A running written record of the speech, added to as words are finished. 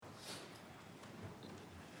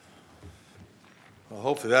Well,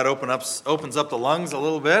 hopefully that opens up the lungs a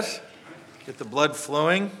little bit, get the blood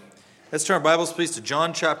flowing. Let's turn our Bibles, please, to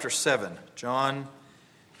John chapter 7. John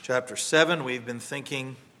chapter 7, we've been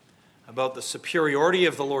thinking about the superiority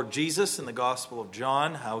of the Lord Jesus in the Gospel of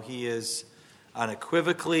John, how he is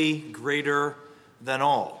unequivocally greater than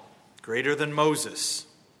all, greater than Moses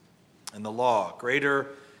and the law, greater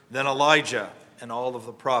than Elijah and all of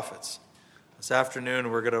the prophets. This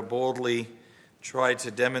afternoon, we're going to boldly try to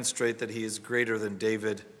demonstrate that he is greater than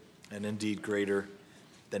David and indeed greater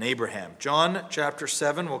than Abraham. John chapter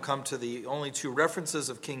 7, we'll come to the only two references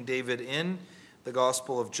of King David in the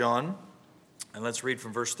Gospel of John. And let's read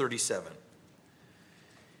from verse 37.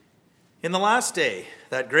 In the last day,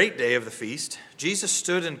 that great day of the feast, Jesus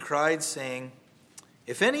stood and cried, saying,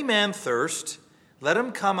 "If any man thirst, let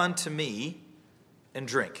him come unto me and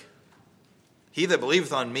drink. He that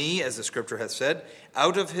believeth on me, as the scripture hath said,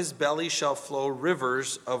 out of his belly shall flow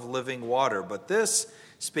rivers of living water. But this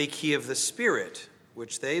spake he of the Spirit,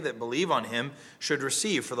 which they that believe on him should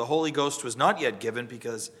receive. For the Holy Ghost was not yet given,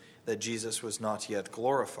 because that Jesus was not yet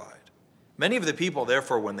glorified. Many of the people,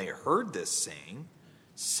 therefore, when they heard this saying,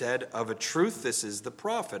 said, Of a truth this is the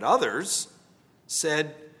prophet. Others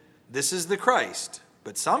said, This is the Christ.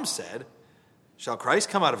 But some said, Shall Christ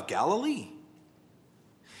come out of Galilee?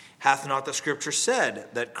 Hath not the scripture said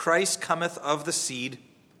that Christ cometh of the seed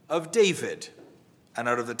of David, and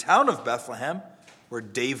out of the town of Bethlehem, where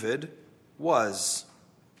David was?"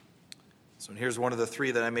 So here's one of the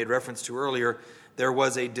three that I made reference to earlier. There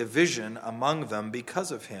was a division among them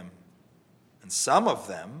because of him. And some of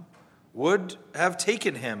them would have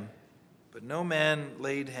taken him, but no man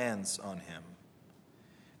laid hands on him.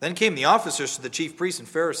 Then came the officers to the chief priests and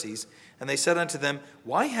Pharisees, and they said unto them,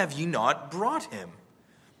 Why have ye not brought him?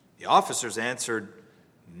 The officers answered,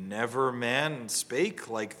 Never man spake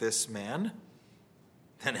like this man.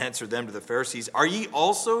 Then answered them to the Pharisees, Are ye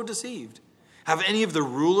also deceived? Have any of the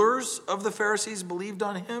rulers of the Pharisees believed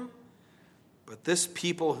on him? But this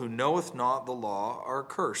people who knoweth not the law are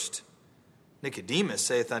cursed. Nicodemus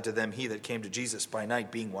saith unto them, he that came to Jesus by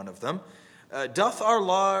night, being one of them, Doth our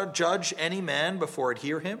law judge any man before it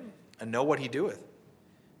hear him, and know what he doeth?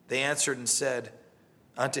 They answered and said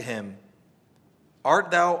unto him,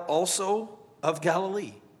 Art thou also of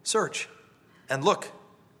Galilee? Search and look,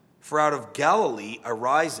 for out of Galilee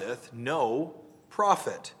ariseth no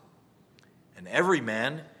prophet. And every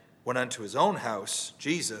man went unto his own house.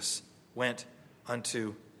 Jesus went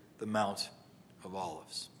unto the Mount of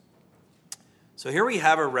Olives. So here we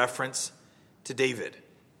have a reference to David.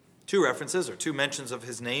 Two references, or two mentions of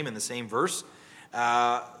his name in the same verse,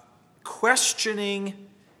 questioning,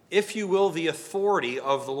 if you will, the authority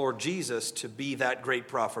of the Lord Jesus to be that great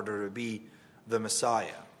prophet or to be the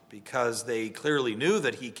Messiah, because they clearly knew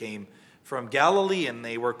that he came from Galilee and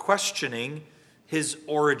they were questioning his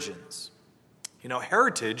origins. You know,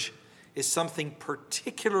 heritage is something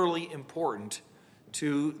particularly important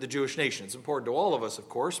to the Jewish nation. It's important to all of us, of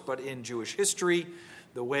course, but in Jewish history,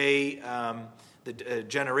 the way the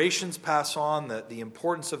generations pass on, the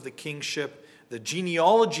importance of the kingship, the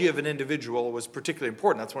genealogy of an individual was particularly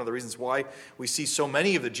important. That's one of the reasons why we see so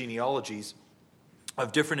many of the genealogies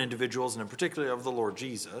of different individuals, and in particular of the Lord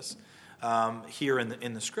Jesus, here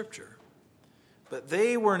in the Scripture. But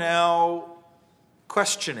they were now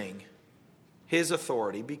questioning his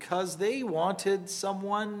authority because they wanted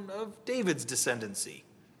someone of David's descendancy,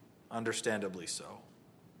 understandably so.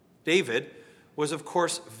 David was, of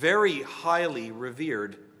course, very highly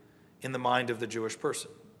revered in the mind of the Jewish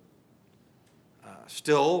person.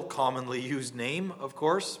 Still commonly used name, of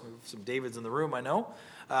course. We have some Davids in the room, I know.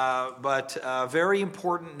 But a very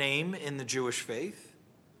important name in the Jewish faith.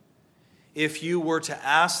 If you were to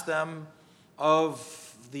ask them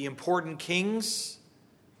of the important kings,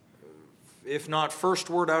 if not first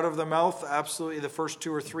word out of their mouth, absolutely the first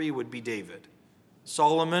two or three would be David.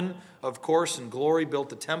 Solomon, of course, in glory built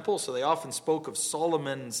the temple, so they often spoke of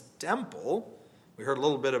Solomon's temple. We heard a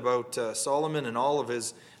little bit about Solomon and all of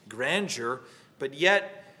his grandeur. But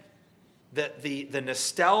yet, the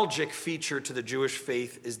nostalgic feature to the Jewish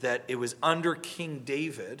faith is that it was under King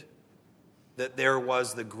David that there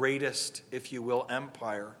was the greatest, if you will,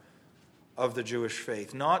 empire of the Jewish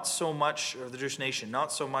faith. Not so much, of the Jewish nation,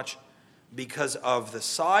 not so much because of the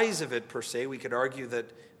size of it per se. We could argue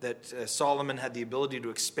that Solomon had the ability to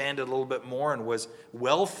expand it a little bit more and was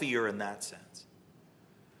wealthier in that sense.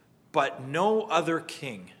 But no other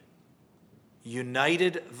king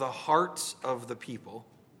united the hearts of the people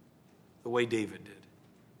the way David did.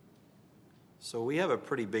 So we have a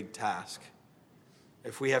pretty big task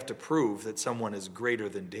if we have to prove that someone is greater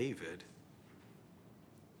than David.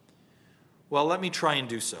 Well, let me try and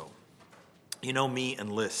do so. You know me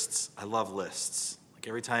and lists. I love lists. Like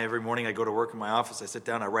every morning I go to work in my office, I sit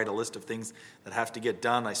down, I write a list of things that have to get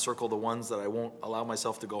done. I circle the ones that I won't allow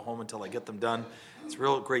myself to go home until I get them done. It's a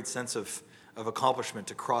real great sense of accomplishment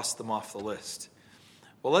to cross them off the list.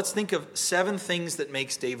 Well, let's think of 7 things that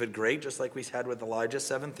makes David great, just like we had with Elijah.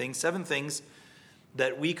 7 things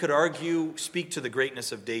that we could argue speak to the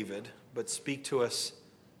greatness of David, but speak to us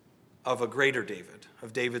of a greater David,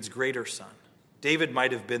 of David's greater son. David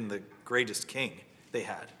might have been the greatest king they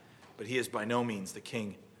had, but he is by no means the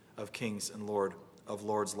King of kings and Lord of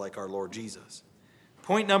lords like our Lord Jesus.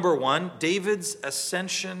 Point number 1, David's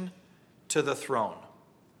ascension to the throne.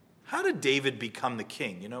 How did David become the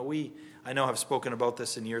king? I know I've spoken about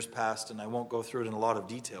this in years past, and I won't go through it in a lot of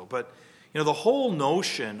detail, but the whole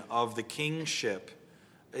notion of the kingship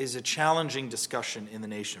is a challenging discussion in the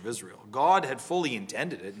nation of Israel. God had fully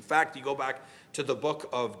intended it. In fact, you go back to the book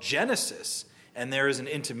of Genesis, and there is an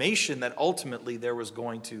intimation that ultimately there was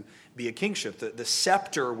going to be a kingship. The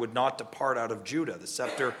scepter would not depart out of Judah. The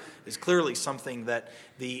scepter is clearly something that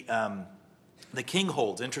the king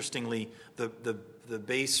holds. Interestingly, the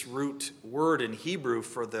base root word in Hebrew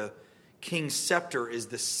for the king's scepter is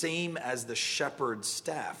the same as the shepherd's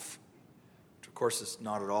staff, which of course is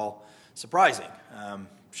not at all surprising.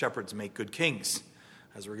 Shepherds make good kings,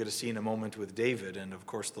 as we're going to see in a moment with David and of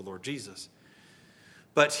course the Lord Jesus.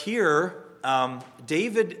 But here,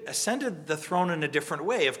 David ascended the throne in a different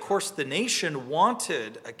way. Of course, the nation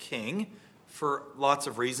wanted a king for lots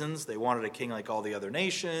of reasons. They wanted a king like all the other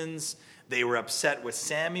nations. They were upset with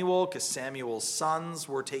Samuel because Samuel's sons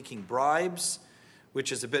were taking bribes,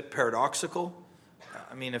 which is a bit paradoxical.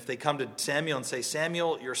 If they come to Samuel and say,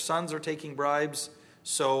 Samuel, your sons are taking bribes,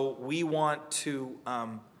 so we want to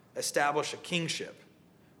establish a kingship,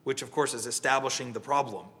 which of course is establishing the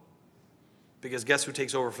problem. Because guess who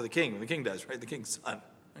takes over for the king? When the king dies, right? The king's son.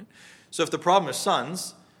 Right? So if the problem is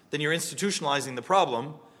sons, then you're institutionalizing the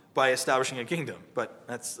problem by establishing a kingdom. But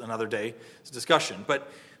that's another day. It's a discussion.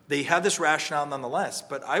 But they had this rationale nonetheless.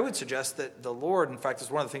 But I would suggest that the Lord, in fact,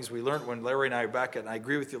 is one of the things we learned when Larry and I were back at, and I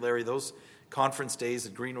agree with you, Larry, those conference days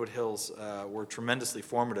at Greenwood Hills were tremendously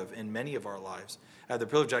formative in many of our lives. I had the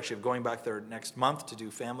privilege actually of going back there next month to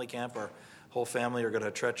do family camp. Our whole family are going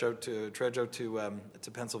to trudge out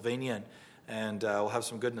to Pennsylvania, and we'll have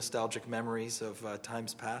some good nostalgic memories of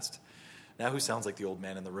times past. Now, who sounds like the old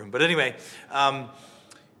man in the room? But anyway,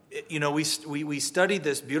 we studied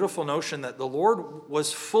this beautiful notion that the Lord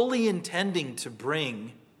was fully intending to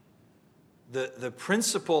bring the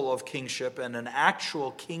principle of kingship and an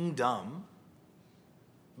actual kingdom,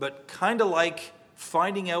 but kind of like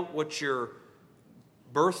finding out what your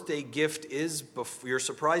birthday gift is, your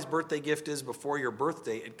surprise birthday gift is before your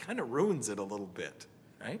birthday, it kind of ruins it a little bit,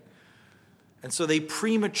 right? And so they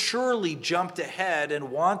prematurely jumped ahead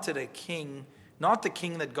and wanted a king, not the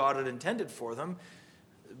king that God had intended for them,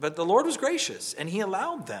 but the Lord was gracious, and he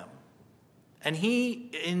allowed them. And he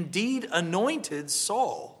indeed anointed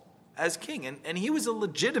Saul as king, and he was a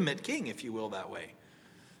legitimate king, if you will, that way.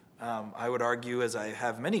 I would argue, as I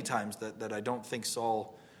have many times, that I don't think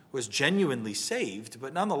Saul was genuinely saved,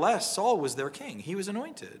 but nonetheless, Saul was their king. He was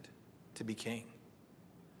anointed to be king.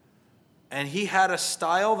 And he had a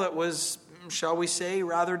style that was, shall we say,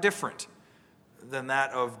 rather different than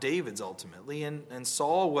that of David's ultimately. And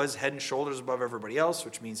Saul was head and shoulders above everybody else,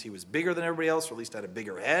 which means he was bigger than everybody else, or at least had a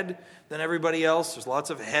bigger head than everybody else. There's lots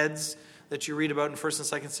of heads that you read about in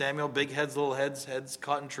 1st and 2nd Samuel. Big heads, little heads, heads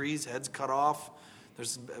caught in trees, heads cut off.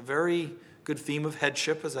 There's a very good theme of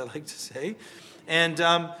headship, as I like to say. And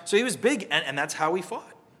so he was big, and that's how he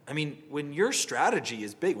fought. When your strategy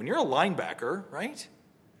is big, when you're a linebacker, right?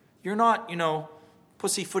 You're not,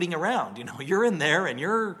 pussyfooting around. You're in there and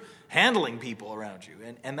you're handling people around you.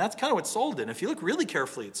 And that's kind of what Saul did. If you look really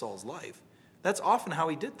carefully at Saul's life, that's often how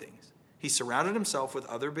he did things. He surrounded himself with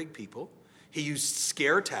other big people. He used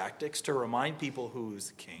scare tactics to remind people who was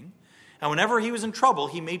the king. And whenever he was in trouble,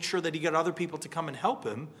 he made sure that he got other people to come and help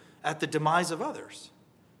him at the demise of others.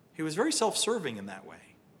 He was very self-serving in that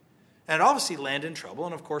way. And obviously landed in trouble,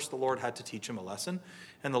 and of course the Lord had to teach him a lesson.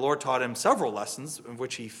 And the Lord taught him several lessons of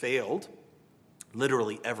which he failed,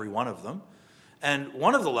 literally every one of them. And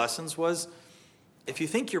one of the lessons was, if you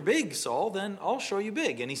think you're big, Saul, then I'll show you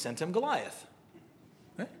big. And he sent him Goliath.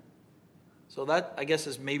 Right? So that, I guess,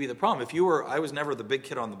 is maybe the problem. I was never the big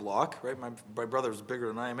kid on the block, right? My brother was bigger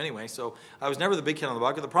than I am anyway, so I was never the big kid on the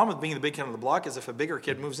block. And the problem with being the big kid on the block is if a bigger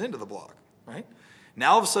kid moves into the block, right?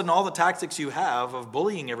 Now all of a sudden all the tactics you have of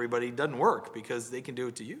bullying everybody doesn't work because they can do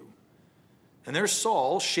it to you. And there's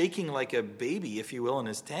Saul shaking like a baby, if you will, in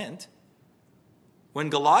his tent when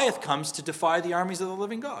Goliath comes to defy the armies of the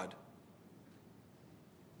living God.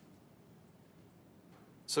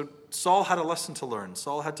 So Saul had a lesson to learn.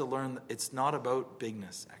 Saul had to learn that it's not about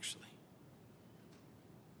bigness, actually.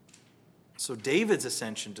 So David's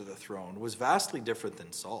ascension to the throne was vastly different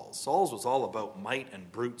than Saul's. Saul's was all about might and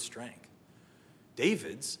brute strength.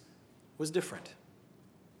 David's was different.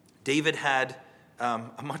 David had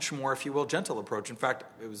a much more, if you will, gentle approach. In fact,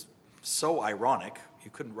 it was so ironic, you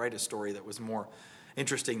couldn't write a story that was more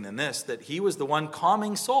interesting than this, that he was the one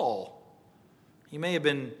calming Saul. He may have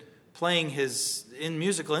been playing his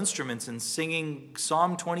musical instruments and singing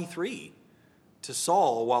Psalm 23 to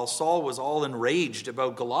Saul while Saul was all enraged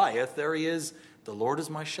about Goliath. There he is, the Lord is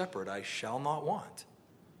my shepherd, I shall not want.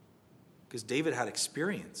 Because David had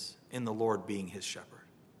experience in the Lord being his shepherd.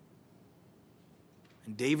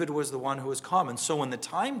 And David was the one who was calm. And so when the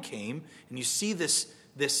time came, and you see this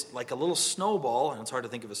like a little snowball, and it's hard to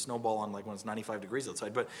think of a snowball on like when it's 95 degrees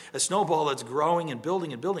outside, but a snowball that's growing and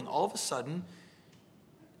building, all of a sudden,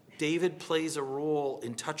 David plays a role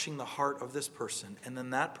in touching the heart of this person, and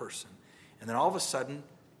then that person. And then all of a sudden,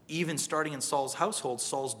 even starting in Saul's household,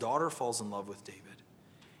 Saul's daughter falls in love with David.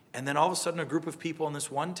 And then all of a sudden, a group of people in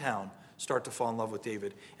this one town start to fall in love with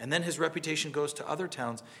David. And then his reputation goes to other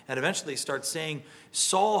towns, and eventually starts saying,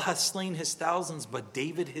 Saul hath slain his thousands, but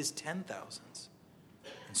David his 10,000s.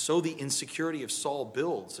 And so the insecurity of Saul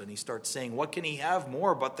builds, and he starts saying, what can he have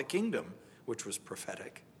more but the kingdom? Which was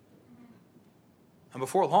prophetic. And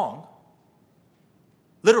before long,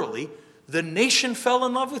 literally, the nation fell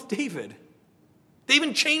in love with David. They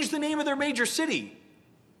even changed the name of their major city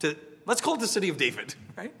to, let's call it the City of David,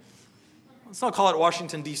 right? Let's not call it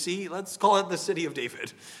Washington, D.C. Let's call it the City of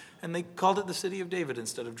David. And they called it the City of David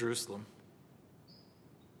instead of Jerusalem.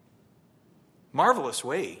 Marvelous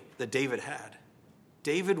way that David had.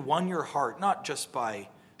 David won your heart, not just by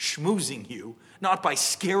schmoozing you, not by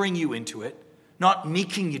scaring you into it, not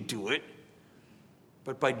making you do it,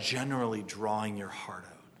 but by generally drawing your heart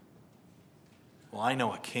out. Well, I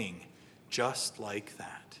know a king just like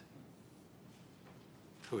that,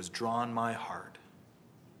 who has drawn my heart.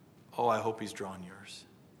 Oh, I hope he's drawn yours.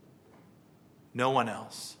 No one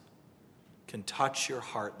else can touch your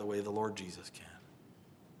heart the way the Lord Jesus can.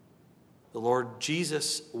 The Lord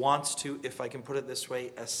Jesus wants to, if I can put it this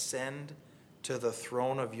way, ascend to the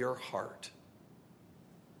throne of your heart.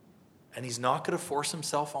 And he's not going to force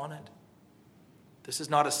himself on it. This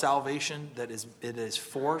is not a salvation that is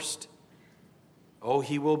forced. Oh,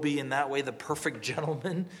 he will be in that way the perfect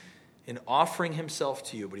gentleman in offering himself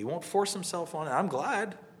to you, but he won't force himself on it. I'm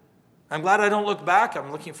glad I don't look back.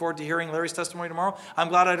 I'm looking forward to hearing Larry's testimony tomorrow. I'm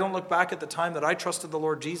glad I don't look back at the time that I trusted the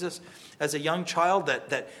Lord Jesus as a young child,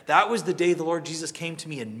 that was the day the Lord Jesus came to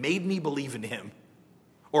me and made me believe in him,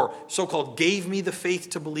 or so-called gave me the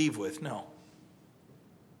faith to believe with. No.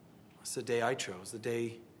 It's the day I chose, the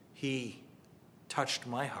day he touched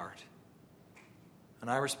my heart,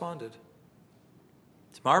 and I responded.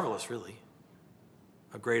 It's marvelous, really,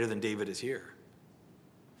 how greater than David is here.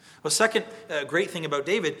 Well, second great thing about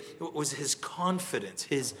David was his confidence.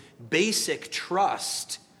 His basic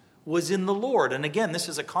trust was in the Lord. And again, this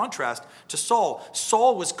is a contrast to Saul.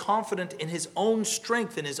 Saul was confident in his own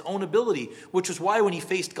strength and his own ability, which was why when he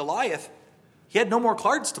faced Goliath, he had no more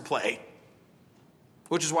cards to play.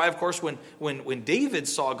 Which is why, of course, when David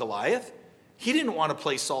saw Goliath, he didn't want to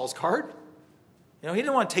play Saul's card. He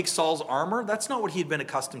didn't want to take Saul's armor. That's not what he had been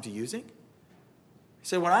accustomed to using. He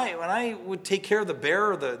said, when I would take care of the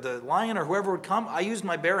bear or the lion or whoever would come, I used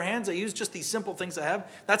my bare hands. I used just these simple things I have.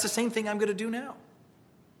 That's the same thing I'm going to do now.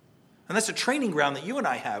 And that's a training ground that you and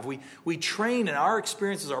I have. We train, in our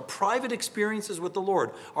experiences, our private experiences with the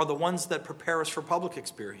Lord are the ones that prepare us for public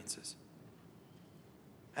experiences.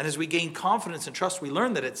 And as we gain confidence and trust, we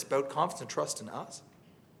learn that it's about confidence and trust in us.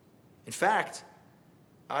 In fact,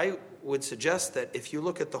 I would suggest that if you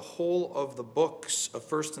look at the whole of the books of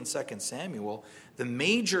 1st and 2nd Samuel, the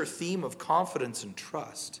major theme of confidence and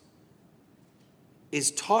trust is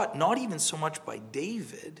taught not even so much by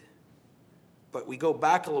David, but we go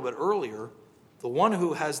back a little bit earlier. The one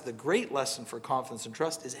who has the great lesson for confidence and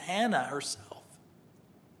trust is Hannah herself.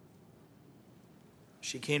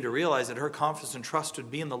 She came to realize that her confidence and trust would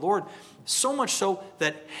be in the Lord, so much so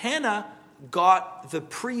that Hannah got the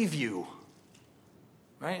preview.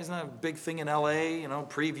 Right? Isn't that a big thing in LA?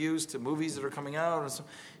 Previews to movies that are coming out.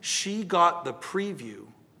 She got the preview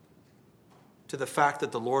to the fact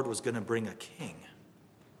that the Lord was going to bring a king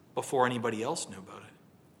before anybody else knew about it.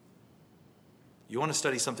 You want to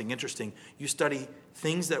study something interesting? You study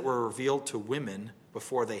things that were revealed to women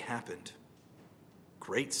before they happened.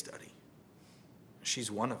 Great study.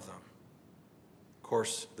 She's one of them. Of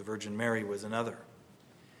course, the Virgin Mary was another.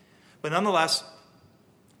 But nonetheless,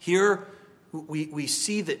 here we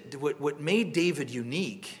see that what made David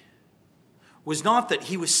unique was not that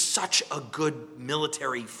he was such a good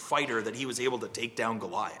military fighter that he was able to take down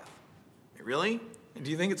Goliath. Really?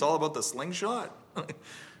 Do you think it's all about the slingshot?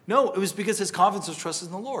 No, it was because his confidence was trusted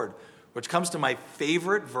in the Lord, which comes to my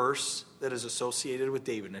favorite verse that is associated with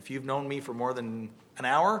David. And if you've known me for more than an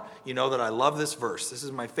hour, you know that I love this verse. This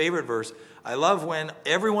is my favorite verse. I love when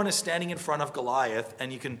everyone is standing in front of Goliath,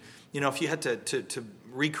 and you can, if you had to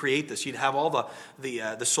recreate this, you'd have all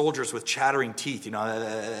the soldiers with chattering teeth.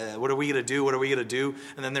 What are we going to do? What are we going to do?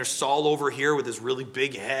 And then there's Saul over here with his really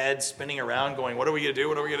big head spinning around going, what are we going to do?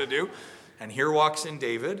 What are we going to do? And here walks in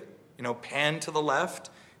David, pan to the left.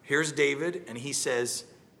 Here's David, and he says,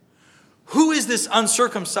 who is this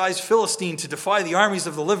uncircumcised Philistine to defy the armies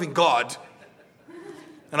of the living God?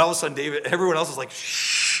 And all of a sudden, everyone else is like,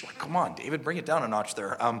 shh, come on, David, bring it down a notch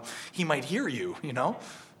there. He might hear you,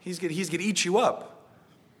 He's going to eat you up.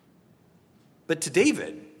 But to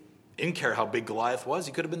David, he didn't care how big Goliath was.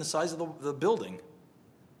 He could have been the size of the building.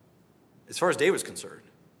 As far as David was concerned,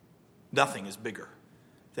 nothing is bigger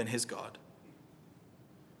than his God.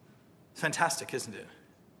 It's fantastic, isn't it?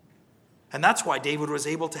 And that's why David was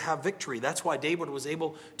able to have victory. That's why David was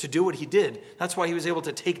able to do what he did. That's why he was able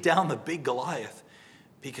to take down the big Goliath.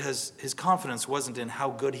 Because his confidence wasn't in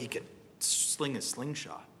how good he could sling a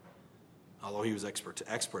slingshot. Although he was expert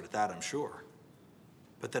at that, I'm sure.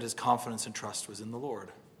 But that his confidence and trust was in the Lord.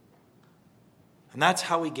 And that's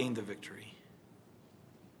how he gained the victory.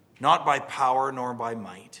 Not by power nor by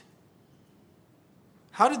might.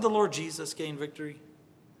 How did the Lord Jesus gain victory?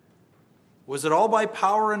 Was it all by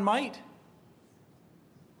power and might?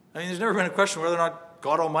 There's never been a question whether or not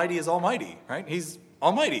God Almighty is almighty, right? He's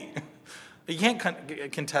almighty. You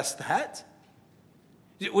can't contest that.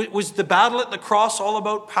 Was the battle at the cross all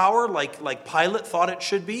about power like Pilate thought it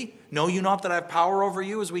should be? Know you not that I have power over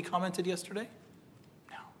you, as we commented yesterday?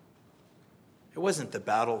 No. It wasn't the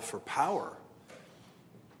battle for power.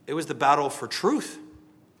 It was the battle for truth.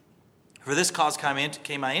 For this cause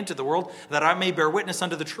came I into the world, that I may bear witness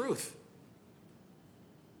unto the truth.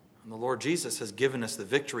 And the Lord Jesus has given us the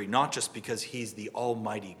victory, not just because he's the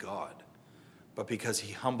almighty God, but because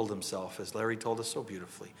he humbled himself, as Larry told us so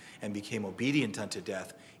beautifully, and became obedient unto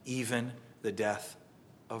death, even the death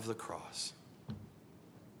of the cross.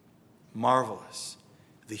 Marvelous,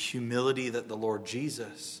 the humility that the Lord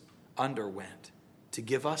Jesus underwent to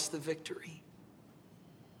give us the victory.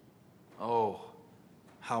 Oh,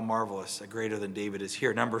 how marvelous, a greater than David is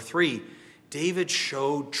here. Number 3, David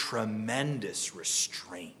showed tremendous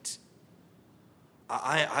restraint.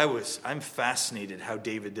 I'm fascinated how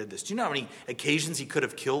David did this. Do you know how many occasions he could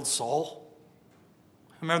have killed Saul?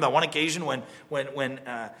 I remember that one occasion when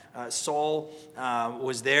Saul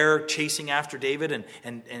was there chasing after David,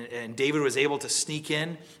 and David was able to sneak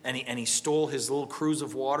in, and he stole his little cruse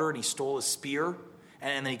of water, and he stole his spear,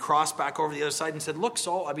 and then he crossed back over the other side and said, look,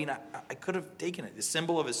 Saul, I could have taken it, the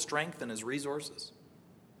symbol of his strength and his resources.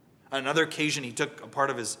 On another occasion, he took a part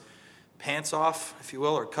of his pants off, if you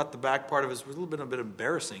will, or cut the back part of his. It was a little bit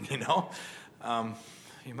embarrassing,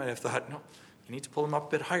 You might have thought, no, you need to pull him up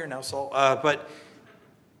a bit higher now, Saul. But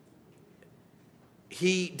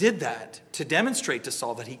he did that to demonstrate to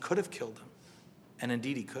Saul that he could have killed him. And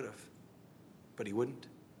indeed he could have. But he wouldn't.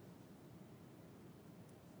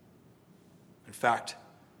 In fact,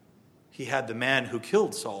 he had the man who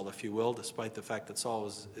killed Saul, if you will, despite the fact that Saul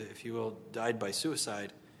was, if you will, died by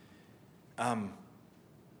suicide.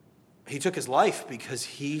 He took his life because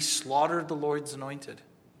he slaughtered the Lord's anointed.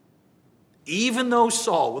 Even though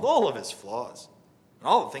Saul, with all of his flaws and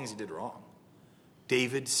all the things he did wrong,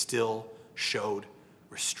 David still showed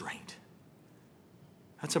restraint.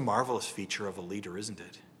 That's a marvelous feature of a leader, isn't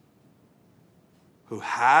it? Who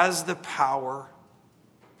has the power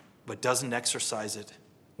but doesn't exercise it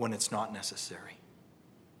when it's not necessary.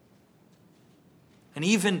 And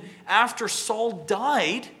even after Saul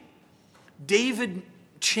died, David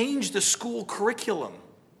changed the school curriculum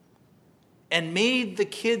and made the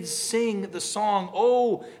kids sing the song,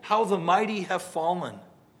 "Oh, how the mighty have fallen.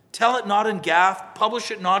 Tell it not in Gath,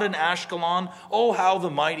 publish it not in Ashkelon. Oh, how the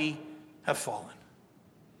mighty have fallen."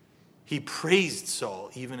 He praised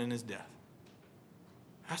Saul even in his death.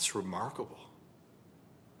 That's remarkable.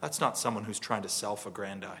 That's not someone who's trying to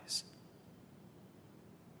self-aggrandize.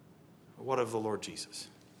 What of the Lord Jesus?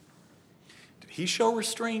 Did he show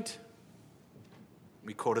restraint?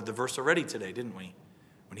 We quoted the verse already today, didn't we?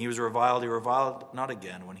 When he was reviled, he reviled not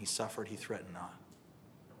again. When he suffered, he threatened not.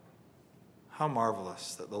 How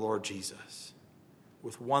marvelous that the Lord Jesus,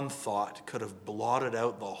 with one thought, could have blotted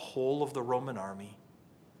out the whole of the Roman army,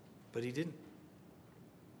 but he didn't.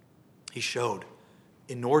 He showed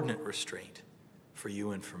inordinate restraint for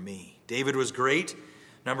you and for me. David was great,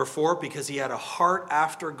 number 4, because he had a heart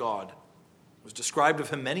after God. It was described of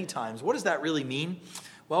him many times. What does that really mean?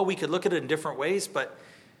 Well, we could look at it in different ways, but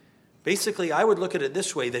basically I would look at it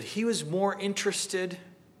this way, that he was more interested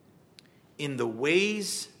in the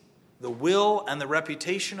ways, the will, and the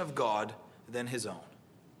reputation of God than his own.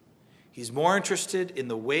 He's more interested in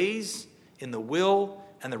the ways, in the will,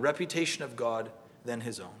 and the reputation of God than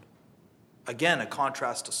his own. Again, a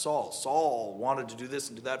contrast to Saul. Saul wanted to do this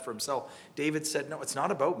and do that for himself. David said, no, it's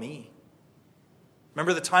not about me.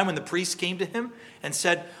 Remember the time when the priest came to him and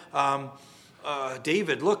said,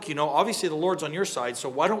 David, look, obviously the Lord's on your side, so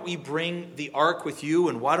why don't we bring the ark with you,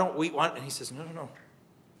 and why don't we want... And he says, no,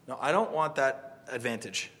 I don't want that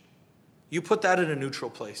advantage. You put that in a neutral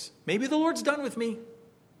place. Maybe the Lord's done with me.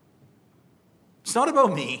 It's not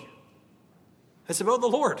about me. It's about the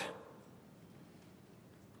Lord.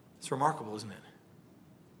 It's remarkable, isn't it?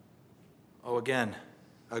 Oh, again,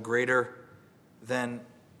 a greater than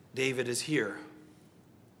David is here,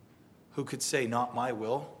 who could say, not my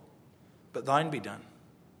will, but thine be done.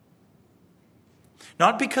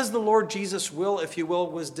 Not because the Lord Jesus' will, if you will,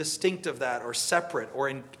 was distinct of that, or separate, or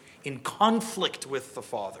in conflict with the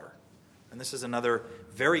Father. And this is another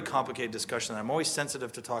very complicated discussion that I'm always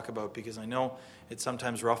sensitive to talk about, because I know it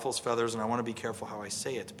sometimes ruffles feathers, and I want to be careful how I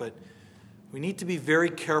say it. But we need to be very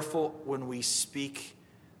careful when we speak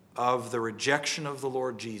of the rejection of the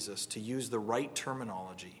Lord Jesus to use the right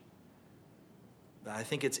terminology. I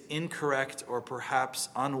think it's incorrect or perhaps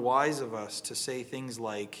unwise of us to say things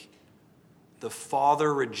like, the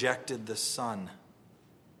Father rejected the Son,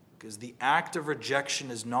 because the act of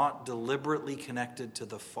rejection is not deliberately connected to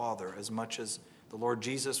the Father as much as the Lord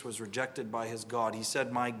Jesus was rejected by his God. He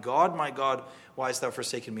said, my God, why hast thou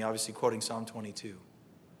forsaken me? Obviously quoting Psalm 22.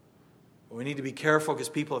 But we need to be careful because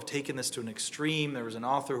people have taken this to an extreme. There was an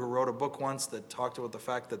author who wrote a book once that talked about the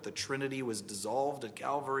fact that the Trinity was dissolved at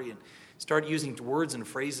Calvary, and start using words and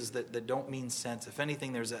phrases that don't mean sense. If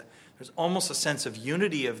anything, there's almost a sense of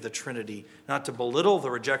unity of the Trinity, not to belittle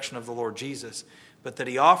the rejection of the Lord Jesus, but that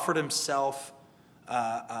he offered himself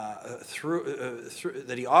that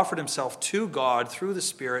he offered himself to God through the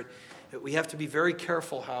Spirit. We have to be very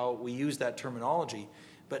careful how we use that terminology.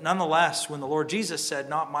 But nonetheless, when the Lord Jesus said,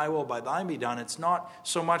 not my will, but thine be done, it's not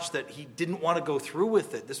so much that he didn't want to go through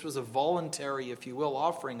with it. This was a voluntary, if you will,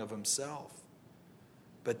 offering of himself.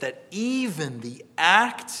 But that even the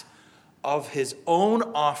act of his own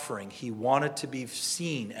offering, he wanted to be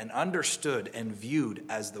seen and understood and viewed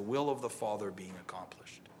as the will of the Father being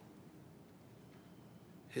accomplished.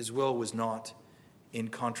 His will was not in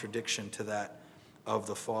contradiction to that of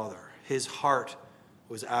the Father. His heart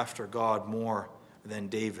was after God more than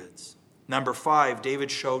David's. Number 5,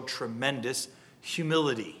 David showed tremendous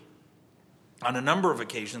humility. On a number of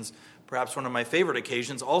occasions, perhaps one of my favorite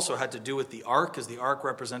occasions also had to do with the ark, as the ark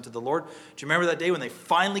represented the Lord. Do you remember that day when they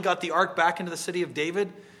finally got the ark back into the city of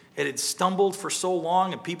David? It had stumbled for so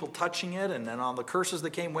long, and people touching it, and then all the curses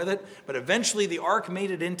that came with it. But eventually the ark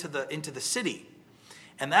made it into the city.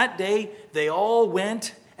 And that day they all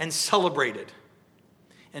went and celebrated.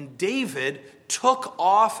 And David took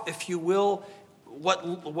off, if you will,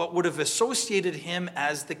 what would have associated him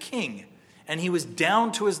as the king. And he was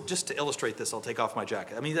down to his, just to illustrate this, I'll take off my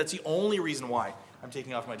jacket. I mean, that's the only reason why I'm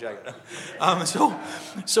taking off my jacket.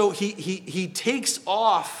 So he takes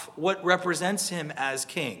off what represents him as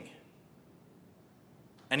king.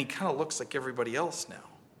 And he kind of looks like everybody else now.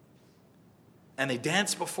 And they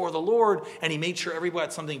danced before the Lord, and he made sure everybody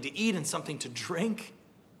had something to eat and something to drink.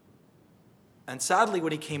 And sadly,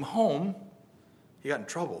 when he came home, he got in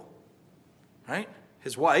trouble. Right?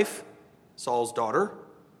 His wife, Saul's daughter,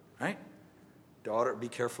 right? Daughter, be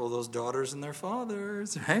careful of those daughters and their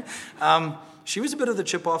fathers, right? She was a bit of the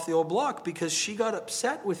chip off the old block because she got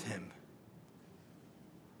upset with him.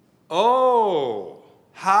 Oh,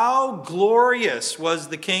 how glorious was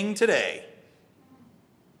the king today,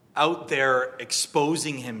 out there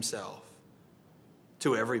exposing himself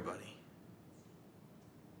to everybody.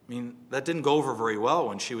 I mean, that didn't go over very well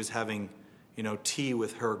when she was having, tea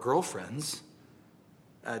with her girlfriends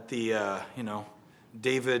at the,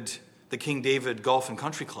 the King David Golf and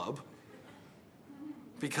Country Club,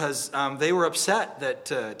 because they were upset that,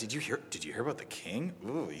 did you hear about the king?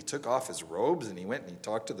 Ooh, he took off his robes and he went and he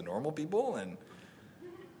talked to the normal people, and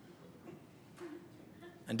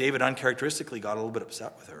David uncharacteristically got a little bit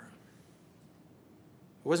upset with her.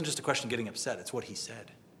 It wasn't just a question of getting upset, it's what he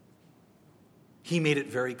said. He made it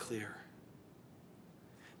very clear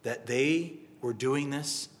that they were doing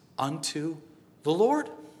this unto the Lord.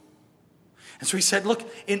 And so he said, look,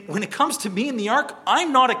 when it comes to me and the ark,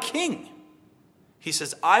 I'm not a king. He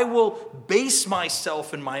says, I will base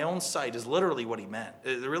myself in my own sight, is literally what he meant.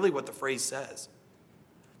 Really what the phrase says.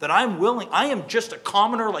 That I am just a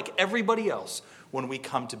commoner like everybody else when we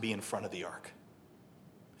come to be in front of the ark,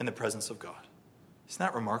 in the presence of God. Isn't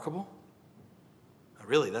that remarkable?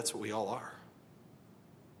 Really, that's what we all are.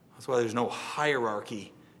 That's why there's no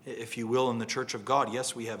hierarchy, if you will, in the church of God.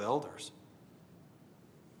 Yes, we have elders.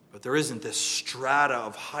 But there isn't this strata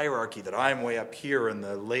of hierarchy that I'm way up here and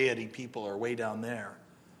the laity people are way down there.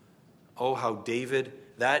 Oh, how David,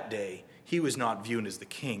 that day, he was not viewed as the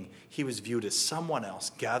king. He was viewed as someone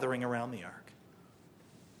else gathering around the ark.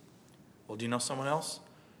 Well, do you know someone else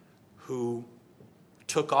who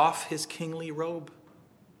took off his kingly robe,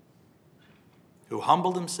 who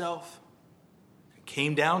humbled himself, and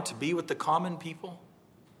came down to be with the common people?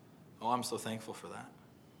 Oh, I'm so thankful for that.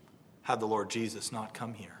 Had the Lord Jesus not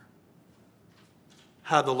come here,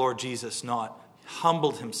 had the Lord Jesus not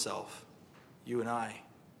humbled himself, you and I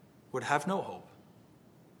would have no hope.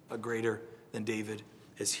 But greater than David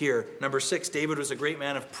is here. Number 6, David was a great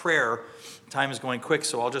man of prayer. Time is going quick,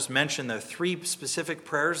 so I'll just mention the 3 specific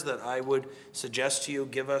prayers that I would suggest to you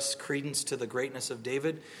give us credence to the greatness of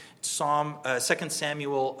David. 2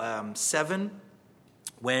 Samuel 7,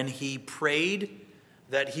 when he prayed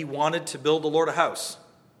that he wanted to build the Lord a house.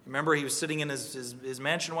 Remember, he was sitting in his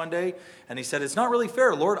mansion one day, and he said, it's not really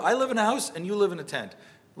fair, Lord. I live in a house, and you live in a tent.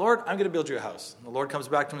 Lord, I'm going to build you a house. And the Lord comes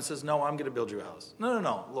back to him and says, no, I'm going to build you a house.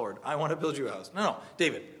 No, Lord, I want to build you a house. No,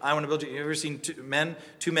 David, I want to build you. You ever seen two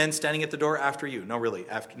men standing at the door after you? No, really,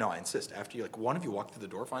 I insist, after you. Like, one of you walked through the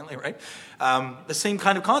door finally, right? The same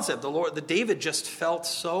kind of concept. The David just felt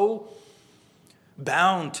so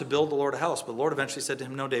bound to build the Lord a house. But the Lord eventually said to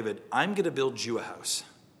him, no, David, I'm going to build you a house.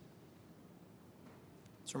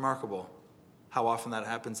 It's remarkable how often that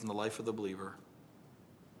happens in the life of the believer.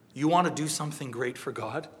 You want to do something great for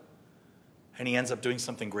God, and he ends up doing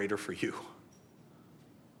something greater for you.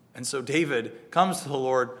 And so David comes to the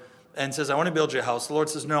Lord and says, I want to build you a house. The Lord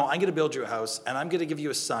says, no, I'm going to build you a house, and I'm going to give you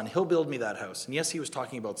a son. He'll build me that house. And yes, he was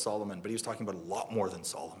talking about Solomon, but he was talking about a lot more than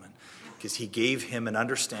Solomon, because he gave him an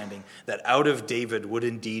understanding that out of David would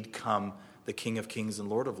indeed come the King of Kings and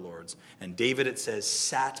Lord of Lords. And David, it says,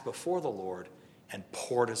 sat before the Lord and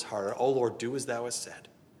poured his heart out. Oh, Lord, do as thou hast said.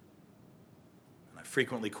 And I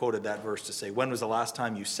frequently quoted that verse to say, when was the last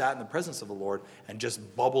time you sat in the presence of the Lord and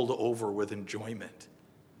just bubbled over with enjoyment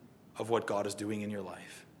of what God is doing in your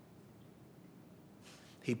life?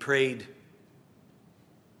 He prayed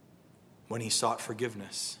when he sought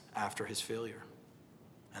forgiveness after his failure.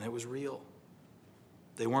 And it was real.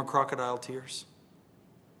 They weren't crocodile tears.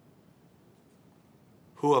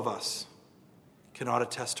 Who of us cannot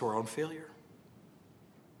attest to our own failure?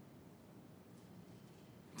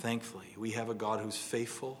 Thankfully, we have a God who's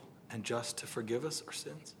faithful and just to forgive us our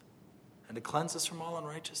sins and to cleanse us from all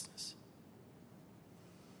unrighteousness.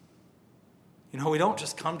 You know, we don't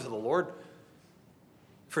just come to the Lord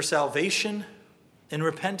for salvation and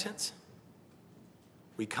repentance.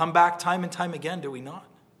 We come back time and time again, do we not?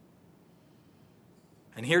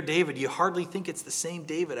 And here David, you hardly think it's the same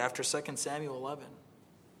David after 2 Samuel 11.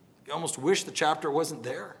 You almost wish the chapter wasn't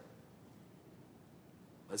there.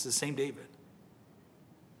 That's the same David.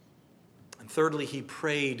 And thirdly, he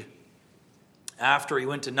prayed after he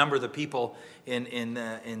went to number the people in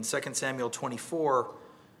 2 Samuel 24,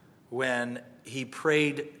 when he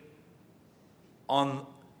prayed on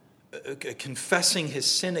confessing his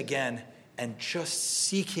sin again and just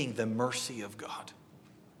seeking the mercy of God.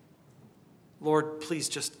 Lord, please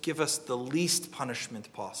just give us the least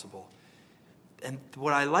punishment possible. And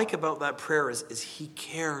what I like about that prayer is he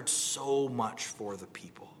cared so much for the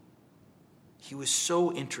people. He was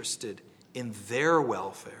so interested in their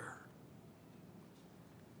welfare.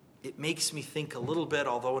 It makes me think a little bit,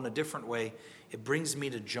 although in a different way, it brings me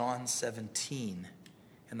to John 17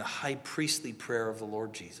 and the high priestly prayer of the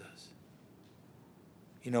Lord Jesus.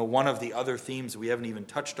 You know, one of the other themes we haven't even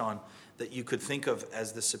touched on that you could think of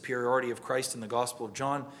as the superiority of Christ in the Gospel of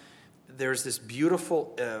John, there's this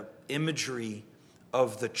beautiful imagery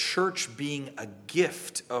of the church being a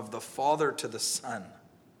gift of the Father to the Son.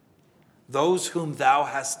 Those whom thou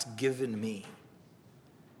hast given me.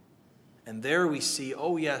 And there we see,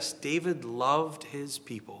 oh yes, David loved his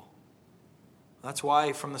people. That's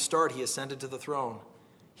why from the start he ascended to the throne.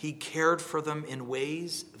 He cared for them in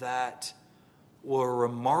ways that were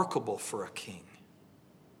remarkable for a king.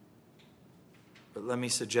 But let me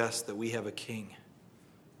suggest that we have a king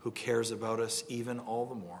who cares about us even all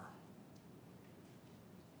the more.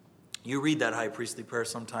 You read that high priestly prayer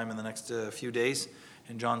sometime in the next few days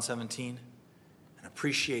in John 17 and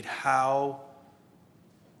appreciate how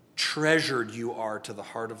treasured you are to the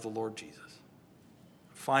heart of the Lord Jesus.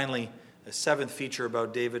 Finally, a seventh feature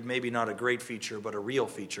about David, maybe not a great feature, but a real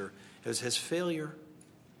feature, is his failure.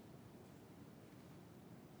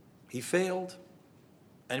 He failed.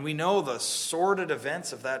 And we know the sordid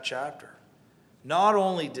events of that chapter. Not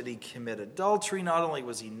only did he commit adultery, not only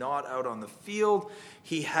was he not out on the field,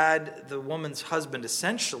 he had the woman's husband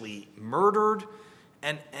essentially murdered,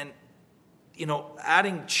 and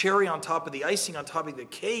adding cherry on top of the icing on top of the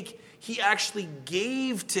cake, he actually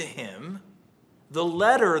gave to him the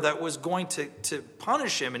letter that was going to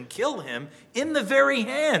punish him and kill him in the very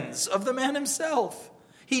hands of the man himself.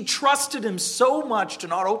 He trusted him so much to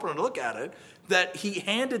not open and look at it that he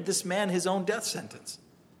handed this man his own death sentence.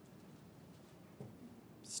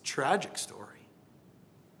 It's a tragic story.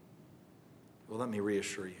 Well, let me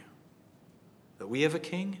reassure you that we have a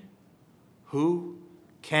king who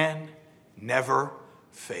can never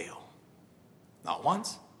fail. Not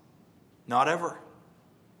once, not ever.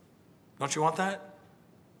 Don't you want that?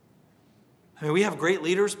 I mean, we have great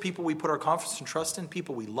leaders, people we put our confidence and trust in,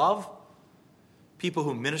 people we love, people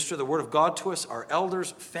who minister the word of God to us, our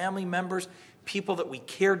elders, family members, people that we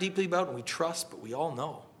care deeply about and we trust, but we all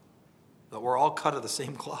know that we're all cut of the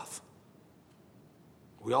same cloth.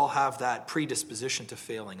 We all have that predisposition to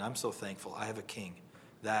failing. I'm so thankful I have a king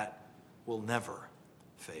that will never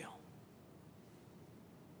fail.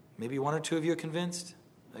 Maybe one or two of you are convinced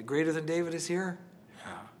that greater than David is here?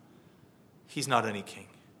 Yeah. He's not any king.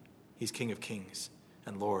 He's King of Kings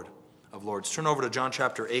and Lord of Lords. Turn over to John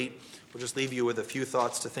chapter 8. We'll just leave you with a few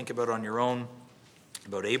thoughts to think about on your own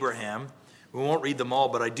about Abraham. We won't read them all,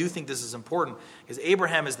 but I do think this is important because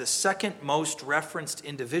Abraham is the second most referenced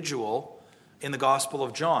individual in the Gospel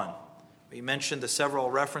of John. We mentioned the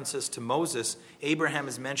several references to Moses. Abraham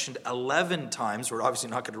is mentioned 11 times. We're obviously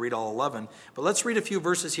not going to read all 11, but let's read a few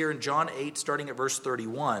verses here in John 8, starting at verse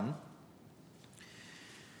 31.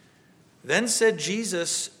 Then said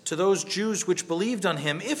Jesus to those Jews which believed on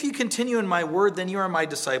him, "If you continue in my word, then you are my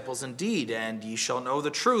disciples indeed, and ye shall know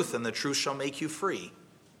the truth, and the truth shall make you free."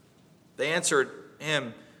 They answered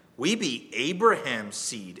him, "We be Abraham's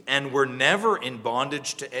seed, and were never in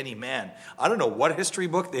bondage to any man." I don't know what history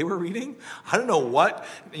book they were reading. I don't know what,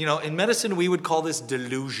 in medicine we would call this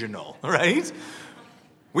delusional, right?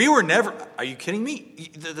 We were never, are you kidding me?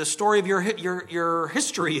 The story of your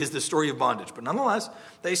history is the story of bondage. But nonetheless,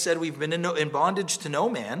 they said, "We've been in bondage to no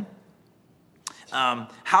man.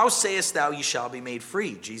 How sayest thou ye shall be made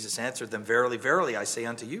free?" Jesus answered them, "Verily, verily, I say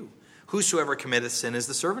unto you, whosoever committeth sin is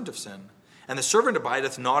the servant of sin. And the servant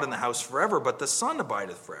abideth not in the house forever, but the Son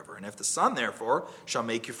abideth forever. And if the Son, therefore, shall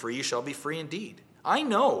make you free, you shall be free indeed. I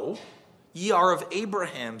know ye are of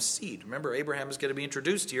Abraham's seed." Remember, Abraham is going to be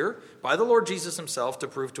introduced here by the Lord Jesus himself to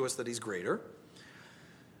prove to us that he's greater.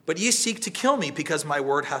 "But ye seek to kill me, because my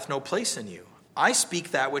word hath no place in you. I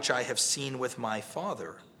speak that which I have seen with my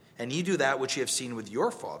Father, and ye do that which ye have seen with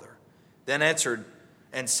your father." Then answered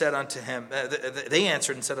and said unto him, they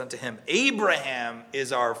answered and said unto him, "Abraham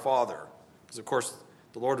is our father." Because, of course,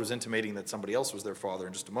 the Lord was intimating that somebody else was their father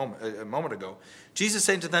in just a moment ago. Jesus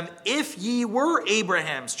said to them, "If ye were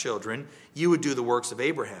Abraham's children, ye would do the works of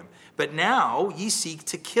Abraham. But now ye seek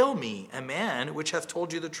to kill me, a man which hath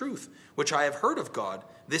told you the truth, which I have heard of God.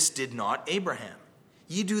 This did not Abraham.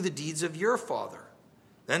 Ye do the deeds of your father."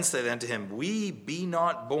 Then said unto him, "We be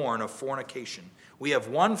not born of fornication. We have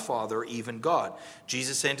one Father, even God."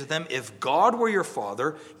 Jesus said to them, "If God were your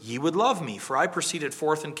Father, ye would love me, for I proceeded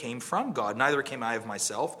forth and came from God. Neither came I of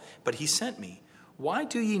myself, but he sent me. Why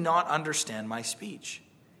do ye not understand my speech?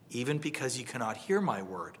 Even because ye cannot hear my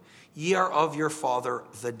word. Ye are of your father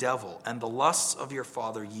the devil, and the lusts of your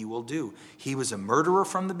father ye will do. He was a murderer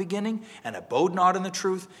from the beginning, and abode not in the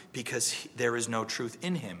truth, because there is no truth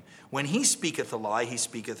in him. When he speaketh a lie, he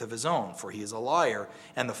speaketh of his own, for he is a liar,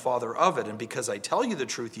 and the father of it. And because I tell you the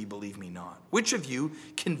truth, ye believe me not. Which of you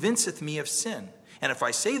convinceth me of sin? And if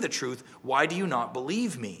I say the truth, why do you not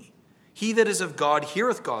believe me? He that is of God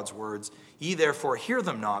heareth God's words. Ye therefore hear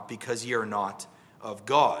them not, because ye are not of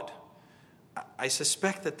God." I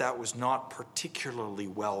suspect that was not particularly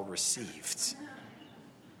well received.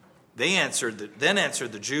 Then answered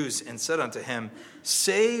the Jews and said unto him,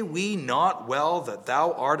 "Say we not well that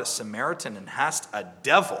thou art a Samaritan and hast a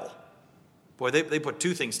devil?" Boy, they put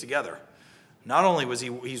two things together. Not only was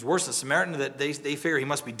he's worse than a Samaritan, that they figure he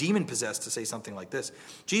must be demon-possessed to say something like this.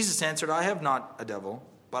 Jesus answered, "I have not a devil,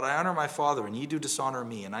 but I honor my Father, and ye do dishonor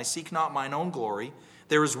me. And I seek not mine own glory.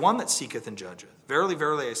 There is one that seeketh and judgeth. Verily,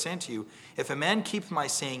 verily, I say unto you, if a man keep my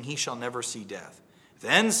saying, he shall never see death."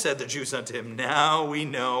 Then said the Jews unto him, "Now we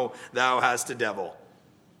know thou hast a devil.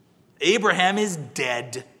 Abraham is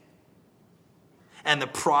dead, and the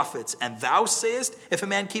prophets, and thou sayest, if a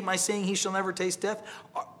man keep my saying, he shall never taste death?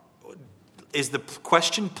 Is the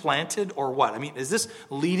question planted or what? I mean, is this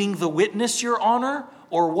leading the witness, your honor,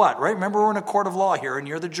 or what, right? Remember, we're in a court of law here, and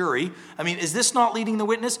you're the jury. I mean, is this not leading the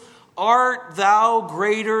witness? Art thou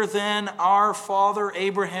greater than our father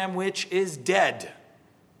Abraham, which is dead?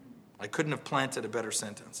 I couldn't have planted a better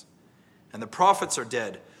sentence. And the prophets are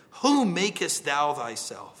dead. Who makest thou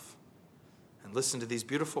thyself? And listen to these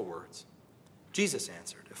beautiful words. Jesus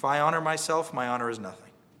answered, if I honor myself, my honor is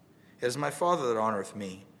nothing. It is my Father that honoreth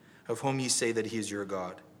me, of whom ye say that he is your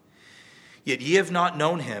God. Yet ye have not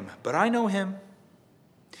known him, but I know him.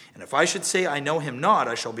 And if I should say I know him not,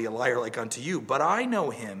 I shall be a liar like unto you. But I know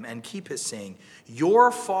him, and keep his saying.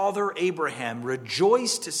 Your father Abraham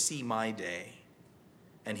rejoiced to see my day,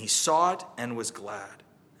 and he saw it and was glad.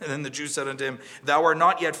 And then the Jews said unto him, thou art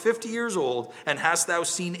not yet 50 years old, and hast thou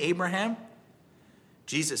seen Abraham?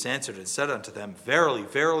 Jesus answered and said unto them, verily,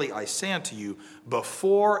 verily, I say unto you,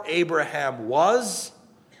 before Abraham was,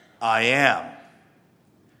 I am.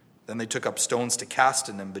 Then they took up stones to cast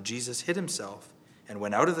at him, but Jesus hid himself and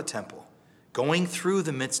went out of the temple, going through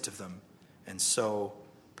the midst of them, and so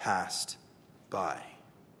passed by.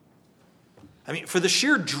 I mean, for the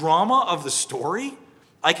sheer drama of the story,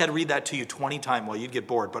 I could read that to you 20 times. Well, you'd get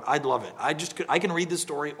bored, but I'd love it. I can read this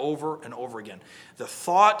story over and over again. The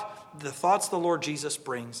thoughts the Lord Jesus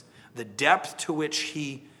brings, the depth to which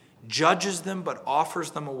he judges them but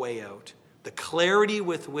offers them a way out, the clarity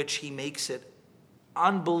with which he makes it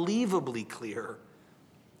unbelievably clear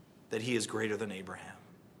that he is greater than Abraham.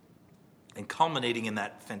 And culminating in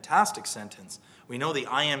that fantastic sentence, we know the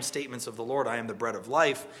I am statements of the Lord. I am the bread of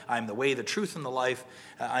life. I am the way, the truth, and the life.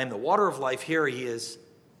 I am the water of life. Here he is.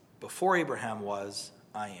 Before Abraham was,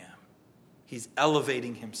 I am. He's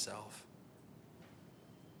elevating himself.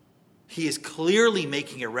 He is clearly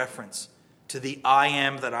making a reference to the I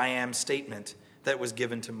am that I am statement that was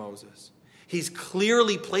given to Moses. He's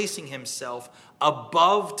clearly placing himself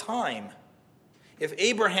above time. If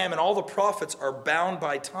Abraham and all the prophets are bound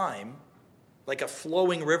by time, like a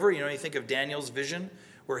flowing river, you think of Daniel's vision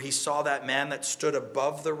where he saw that man that stood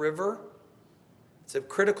above the river. It's a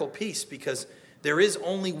critical piece because there is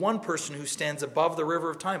only one person who stands above the river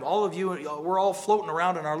of time. All of you, we're all floating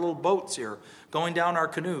around in our little boats here, going down our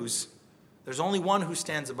canoes. There's only one who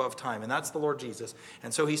stands above time, and that's the Lord Jesus.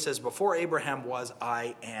 And so he says, before Abraham was,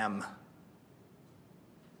 I am.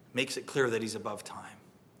 Makes it clear that he's above time.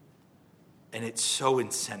 And it so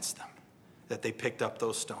incensed them that they picked up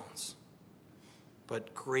those stones.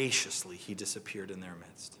 But graciously he disappeared in their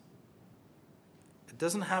midst. It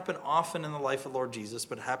doesn't happen often in the life of Lord Jesus,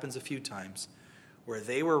 but it happens a few times where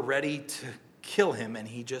they were ready to kill him and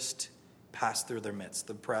he just passed through their midst.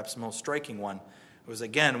 The perhaps most striking one was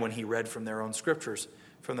again when he read from their own scriptures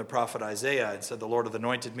from the prophet Isaiah and said, the Lord hath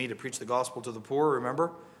anointed me to preach the gospel to the poor,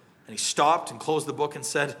 remember? And he stopped and closed the book and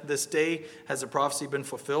said, this day has the prophecy been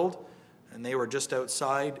fulfilled? And they were just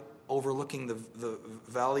outside overlooking the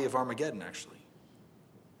valley of Armageddon, actually.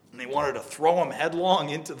 And they wanted to throw him headlong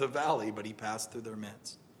into the valley, but he passed through their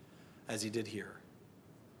midst, as he did here.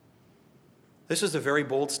 This is a very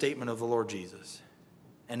bold statement of the Lord Jesus.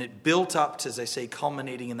 And it built up to, as I say,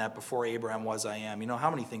 culminating in that before Abraham was, I am. You know how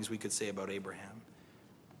many things we could say about Abraham?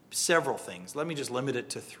 Several things. Let me just limit it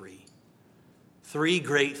to three. Three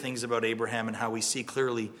great things about Abraham and how we see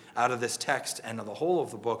clearly out of this text and of the whole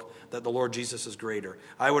of the book that the Lord Jesus is greater.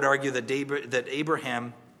 I would argue that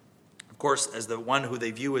Abraham, of course, as the one who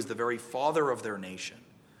they view as the very father of their nation,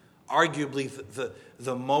 arguably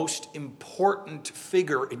the most important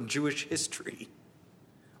figure in Jewish history,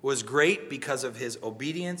 was great because of his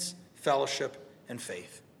obedience, fellowship, and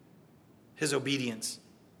faith. His obedience.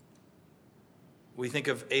 We think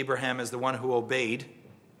of Abraham as the one who obeyed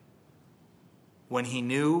when he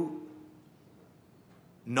knew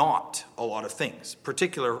not a lot of things.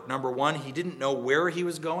 Particular, number one, he didn't know where he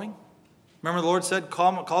was going. Remember the Lord said,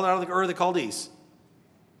 called out of the Ur of the Chaldees.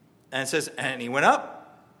 And it says, and he went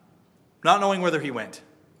up, not knowing whither he went.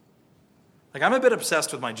 Like, I'm a bit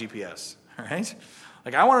obsessed with my GPS, all right?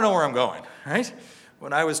 Like, I want to know where I'm going, right?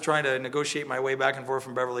 When I was trying to negotiate my way back and forth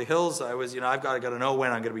from Beverly Hills, I was, I've got to know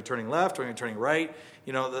when I'm going to be turning left, when I'm turning right.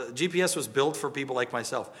 The GPS was built for people like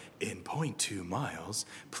myself. In 0.2 miles,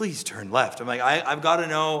 please turn left. I'm like, I've got to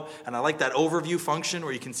know, and I like that overview function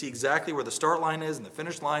where you can see exactly where the start line is and the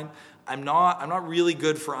finish line. I'm not really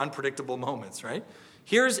good for unpredictable moments, right?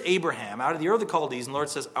 Here's Abraham out of the Ur of the Chaldees, and the Lord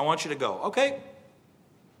says, I want you to go. Okay.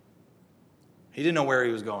 He didn't know where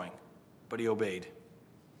he was going, but he obeyed.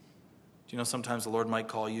 Do you know sometimes the Lord might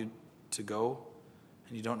call you to go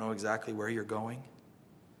and you don't know exactly where you're going,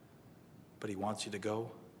 but he wants you to go?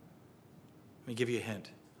 Let me give you a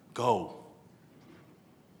hint. Go.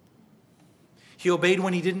 He obeyed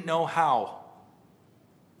when he didn't know how.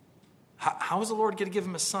 How was the Lord going to give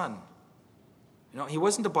him a son? He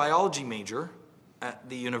wasn't a biology major at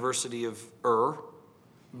the University of Ur,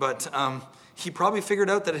 but he probably figured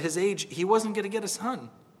out that at his age, he wasn't going to get a son.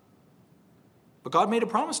 But God made a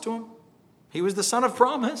promise to him. He was the son of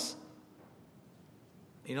promise.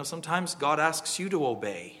 Sometimes God asks you to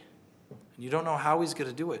obey, and you don't know how he's going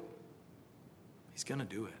to do it. He's going to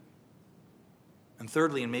do it. And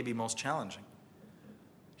thirdly, and maybe most challenging,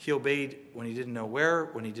 he obeyed when he didn't know where,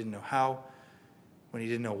 when he didn't know how, when he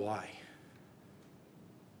didn't know why.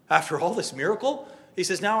 After all this miracle, he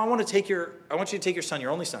says, now I want you to take your son,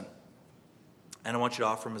 your only son, and I want you to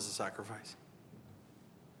offer him as a sacrifice.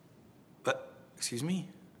 But, excuse me,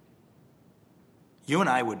 you and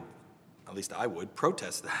I would, at least I would,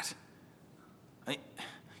 protest that.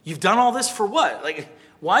 You've done all this for what?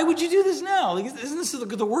 Why would you do this now? Isn't this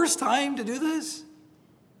the worst time to do this?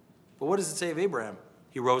 But what does it say of Abraham?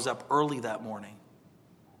 He rose up early that morning,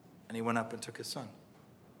 and he went up and took his son.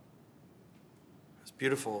 There's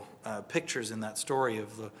beautiful pictures in that story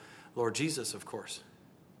of the Lord Jesus, of course.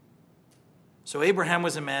 So Abraham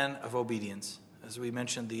was a man of obedience. As we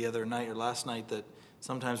mentioned the other night or last night, that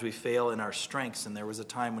sometimes we fail in our strengths, and there was a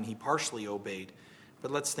time when he partially obeyed.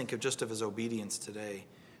 But let's think of his obedience today.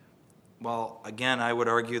 Well, again, I would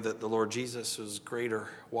argue that the Lord Jesus was greater.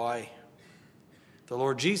 Why? The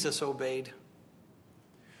Lord Jesus obeyed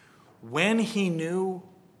when he knew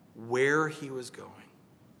where he was going.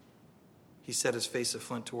 He set his face of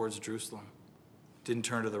flint towards Jerusalem. Didn't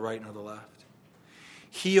turn to the right nor the left.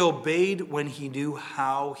 He obeyed when he knew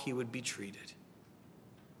how he would be treated.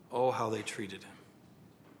 Oh, how they treated him.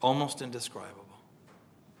 Almost indescribable.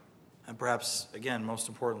 And perhaps, again, most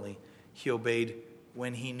importantly, he obeyed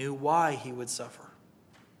when he knew why he would suffer.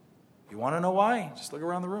 You want to know why? Just look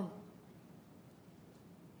around the room.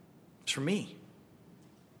 It's for me.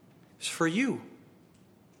 It's for you.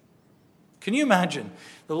 Can you imagine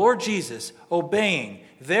the Lord Jesus obeying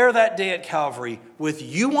there that day at Calvary with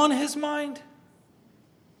you on his mind?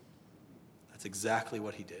 That's exactly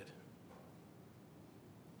what he did.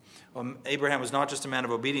 Well, Abraham was not just a man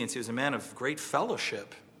of obedience, he was a man of great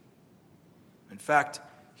fellowship. In fact,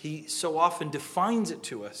 he so often defines it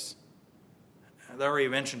to us. I already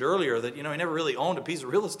mentioned earlier that, he never really owned a piece of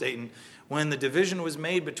real estate. And when the division was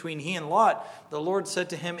made between he and Lot, the Lord said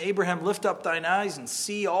to him, Abraham, lift up thine eyes and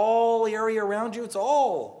see all the area around you. It's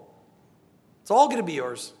all going to be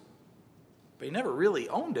yours. But he never really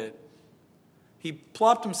owned it. He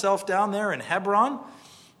plopped himself down there in Hebron,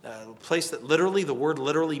 a place that the word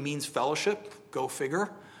literally means fellowship. Go figure.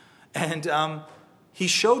 And he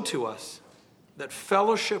showed to us that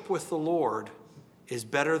fellowship with the Lord is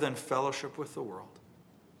better than fellowship with the world.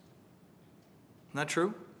 Isn't that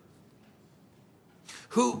true?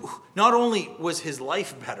 Who not only was his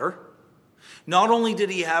life better, not only did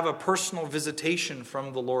he have a personal visitation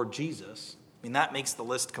from the Lord Jesus, that makes the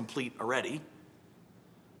list complete already,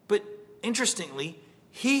 but interestingly,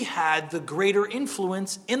 he had the greater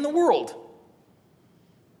influence in the world.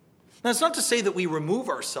 Now, it's not to say that we remove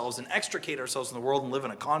ourselves and extricate ourselves from the world and live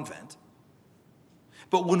in a convent.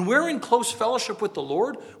 But when we're in close fellowship with the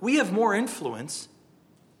Lord, we have more influence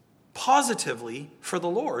positively for the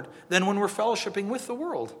Lord than when we're fellowshipping with the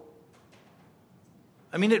world.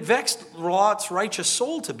 It vexed Lot's righteous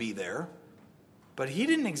soul to be there, but he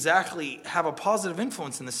didn't exactly have a positive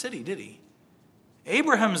influence in the city, did he?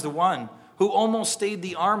 Abraham's the one who almost stayed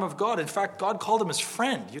the arm of God. In fact, God called him his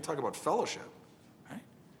friend. You talk about fellowship, right?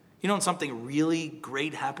 When something really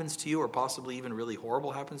great happens to you, or possibly even really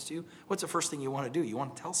horrible happens to you, what's the first thing you want to do? You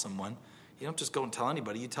want to tell someone. You don't just go and tell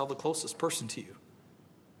anybody. You tell the closest person to you.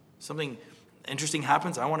 Something interesting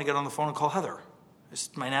happens, I want to get on the phone and call Heather.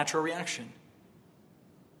 It's my natural reaction.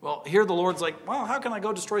 Well, here the Lord's like, well, how can I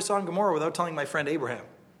go destroy Sodom and Gomorrah without telling my friend Abraham?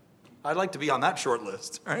 I'd like to be on that short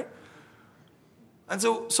list, right? And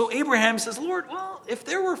so Abraham says, Lord, well, if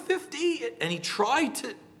there were 50, and he tried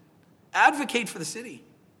to advocate for the city.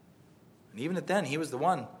 And even at then, he was the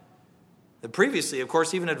one that previously, of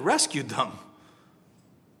course, even had rescued them.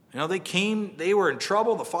 They were in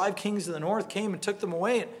trouble. The 5 kings of the north came and took them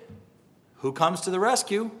away. Who comes to the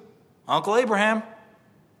rescue? Uncle Abraham.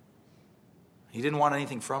 He didn't want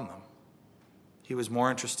anything from them. He was more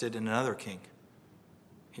interested in another king.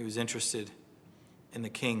 He was interested in the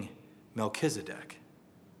king Melchizedek,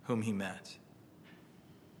 whom he met.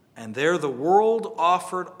 And there the world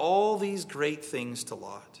offered all these great things to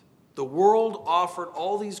Lot. The world offered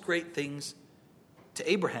all these great things to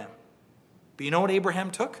Abraham. But you know what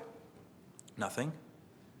Abraham took? Nothing.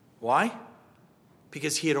 Why?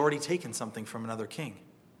 because he had already taken something from another king.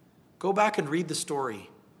 Go back and read the story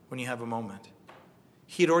when you have a moment.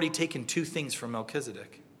 He had already taken two things from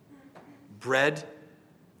Melchizedek: bread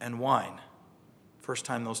and wine. First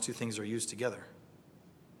time those two things are used together.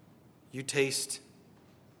 You taste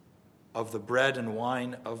of the bread and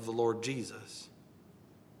wine of the Lord Jesus,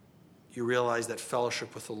 you realize that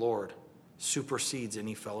fellowship with the Lord supersedes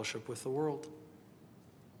any fellowship with the world.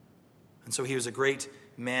 And so he was a great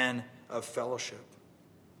man of fellowship.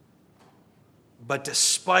 But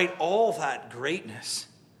despite all that greatness,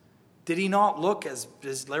 did he not look, as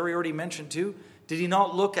Larry already mentioned too, did he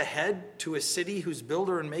not look ahead to a city whose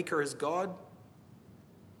builder and maker is God?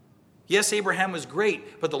 Yes, Abraham was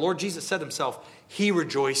great, but the Lord Jesus said himself, he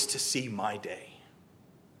rejoiced to see my day.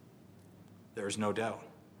 There is no doubt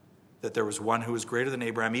that there was one who was greater than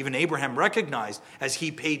Abraham. Even Abraham recognized, as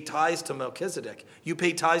he paid tithes to Melchizedek, you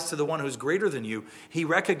pay tithes to the one who's greater than you. He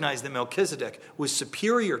recognized that Melchizedek was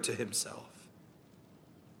superior to himself.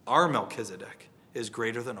 Our Melchizedek is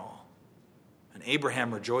greater than all. And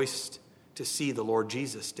Abraham rejoiced to see the Lord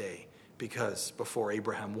Jesus' day, because before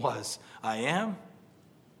Abraham was, I am.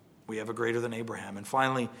 We have a greater than Abraham. And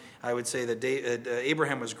finally, I would say that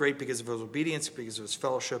Abraham was great because of his obedience, because of his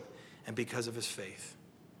fellowship, and because of his faith.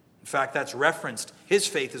 In fact, that's referenced. His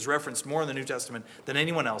faith is referenced more in the New Testament than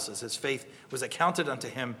anyone else's. His faith was accounted unto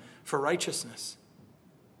him for righteousness.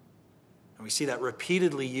 And we see that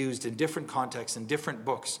repeatedly used in different contexts, in different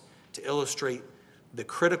books, to illustrate the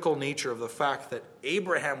critical nature of the fact that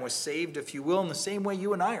Abraham was saved, if you will, in the same way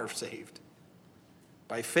you and I are saved,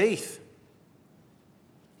 by faith.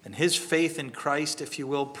 And his faith in Christ, if you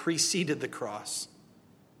will, preceded the cross.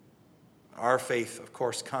 Our faith, of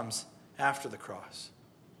course, comes after the cross.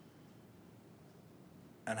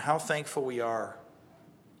 And how thankful we are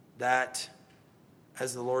that,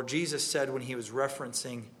 as the Lord Jesus said when he was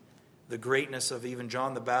referencing the greatness of even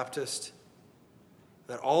John the Baptist,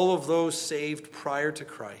 that all of those saved prior to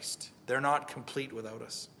Christ, they're not complete without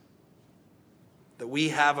us. That we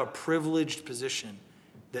have a privileged position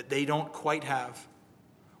that they don't quite have.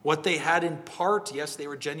 What they had in part, yes, they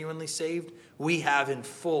were genuinely saved, we have in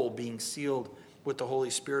full, being sealed with the Holy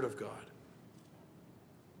Spirit of God.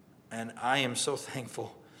 And I am so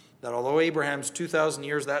thankful that although Abraham's 2,000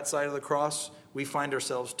 years that side of the cross, we find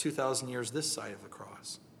ourselves 2,000 years this side of the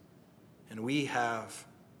cross. And we have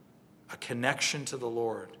a connection to the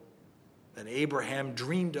Lord that Abraham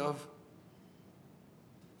dreamed of.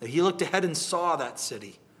 That he looked ahead and saw that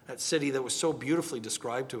city that was so beautifully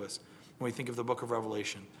described to us when we think of the book of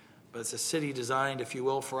Revelation. But it's a city designed, if you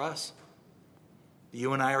will, for us.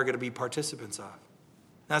 You and I are going to be participants of.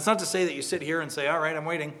 Now, it's not to say that you sit here and say, all right, I'm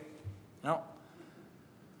waiting. No.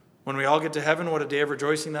 When we all get to heaven, what a day of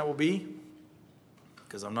rejoicing that will be.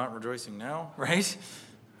 Because I'm not rejoicing now, right?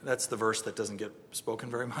 That's the verse that doesn't get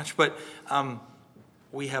spoken very much. But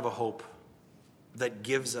we have a hope that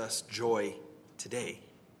gives us joy today.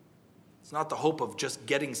 It's not the hope of just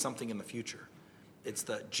getting something in the future. It's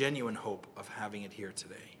the genuine hope of having it here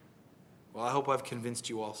today. Well, I hope I've convinced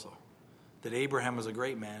you also that Abraham was a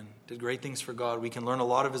great man, did great things for God. We can learn a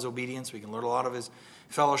lot of his obedience, we can learn a lot of his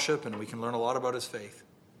fellowship, and we can learn a lot about his faith.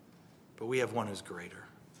 But we have one who's greater.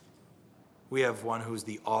 We have one who's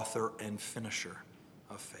the author and finisher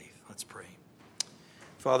of faith. Let's pray.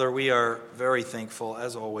 Father, we are very thankful,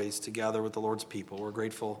 as always, to gather with the Lord's people. We're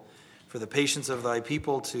grateful for the patience of thy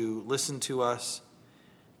people to listen to us,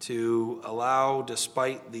 to allow,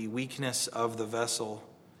 despite the weakness of the vessel,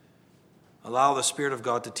 allow the Spirit of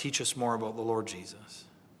God to teach us more about the Lord Jesus.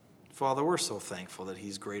 Father, we're so thankful that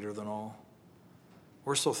he's greater than all.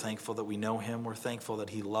 We're so thankful that we know him. We're thankful that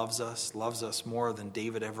he loves us more than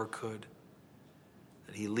David ever could,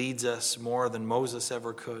 that he leads us more than Moses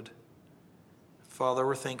ever could. Father,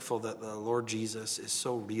 we're thankful that the Lord Jesus is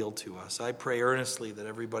so real to us. I pray earnestly that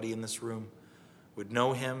everybody in this room would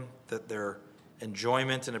know him, that their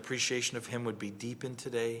enjoyment and appreciation of him would be deepened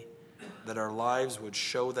today, that our lives would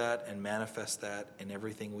show that and manifest that in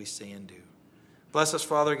everything we say and do. Bless us,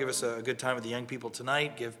 Father. Give us a good time with the young people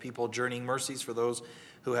tonight. Give people journeying mercies for those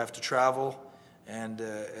who have to travel. And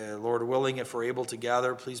Lord willing, if we're able to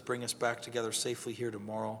gather, please bring us back together safely here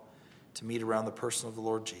tomorrow to meet around the person of the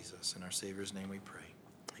Lord Jesus. In our Savior's name we pray.